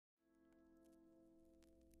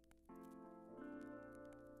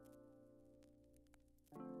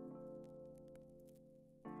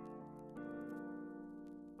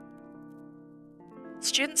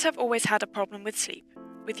Students have always had a problem with sleep,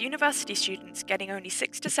 with university students getting only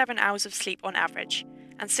 6 to 7 hours of sleep on average,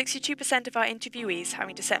 and 62% of our interviewees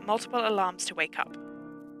having to set multiple alarms to wake up.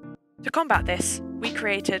 To combat this, we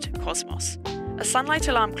created Cosmos, a sunlight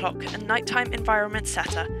alarm clock and nighttime environment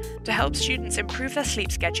setter to help students improve their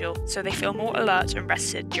sleep schedule so they feel more alert and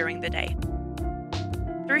rested during the day.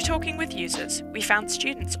 Through talking with users, we found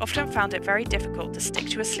students often found it very difficult to stick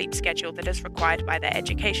to a sleep schedule that is required by their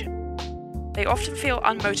education. They often feel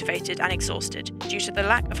unmotivated and exhausted due to the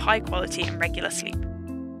lack of high quality and regular sleep.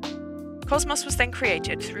 Cosmos was then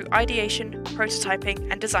created through ideation,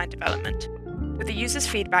 prototyping, and design development, with the user's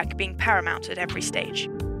feedback being paramount at every stage.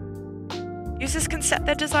 Users can set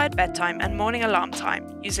their desired bedtime and morning alarm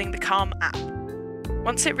time using the Calm app.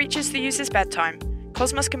 Once it reaches the user's bedtime,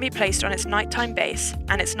 Cosmos can be placed on its nighttime base,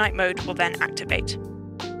 and its night mode will then activate.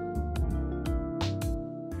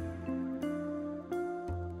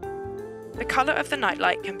 The colour of the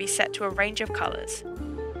nightlight can be set to a range of colours.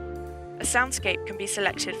 A soundscape can be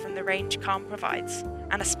selected from the range Calm provides,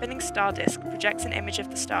 and a spinning star disk projects an image of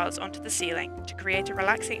the stars onto the ceiling to create a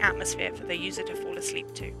relaxing atmosphere for the user to fall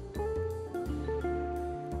asleep to.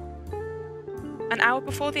 An hour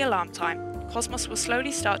before the alarm time, Cosmos will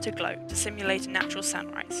slowly start to glow to simulate a natural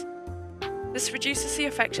sunrise. This reduces the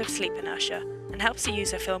effect of sleep inertia and helps the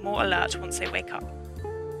user feel more alert once they wake up.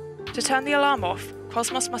 To turn the alarm off,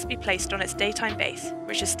 Cosmos must be placed on its daytime base,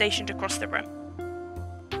 which is stationed across the room.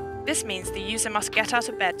 This means the user must get out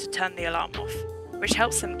of bed to turn the alarm off, which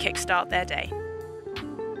helps them kickstart their day.